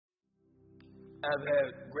I've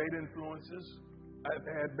had great influences. I've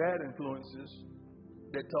had bad influences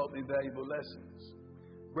that taught me valuable lessons.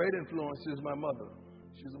 Great influence is my mother.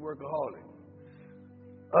 She's a workaholic.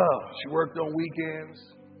 She worked on weekends,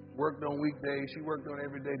 worked on weekdays. She worked on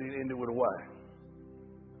every day that ended with a Y.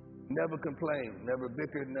 Never complained, never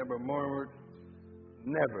bickered, never murmured,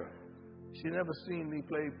 never. She never seen me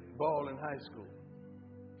play ball in high school.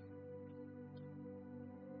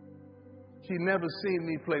 She never seen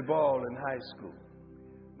me play ball in high school.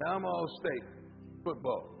 Now I'm all-state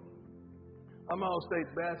football. I'm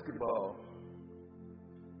all-state basketball.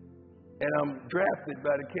 And I'm drafted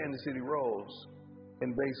by the Kansas City Royals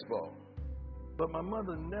in baseball. But my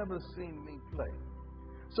mother never seen me play.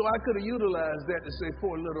 So I could have utilized that to say,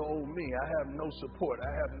 poor little old me, I have no support,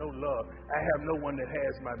 I have no love, I have no one that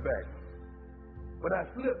has my back. But I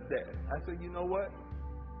flipped that. I said, you know what?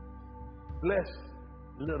 Bless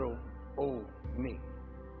little old me.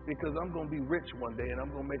 Because I'm going to be rich one day and I'm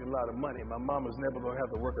going to make a lot of money. My mama's never going to have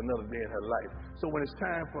to work another day in her life. So when it's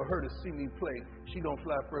time for her to see me play, she's going to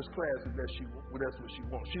fly first class if that's what she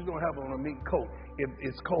wants. She's going to have on a mink coat if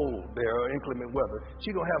it's cold there or inclement weather.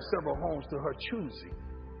 She's going to have several homes to her choosing.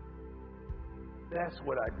 That's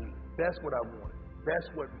what I did. That's what I wanted. That's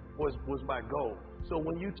what was my goal. So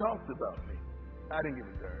when you talked about me, I didn't give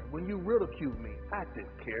a darn. When you ridiculed me, I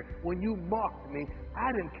didn't care. When you mocked me,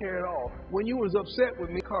 I didn't care at all. When you was upset with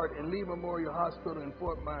me, cart in Lee Memorial Hospital in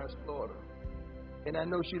Fort Myers, Florida, and I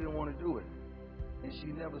know she didn't want to do it, and she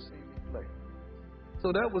never seen me play.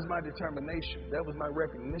 So that was my determination. That was my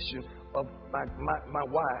recognition of my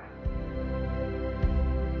why.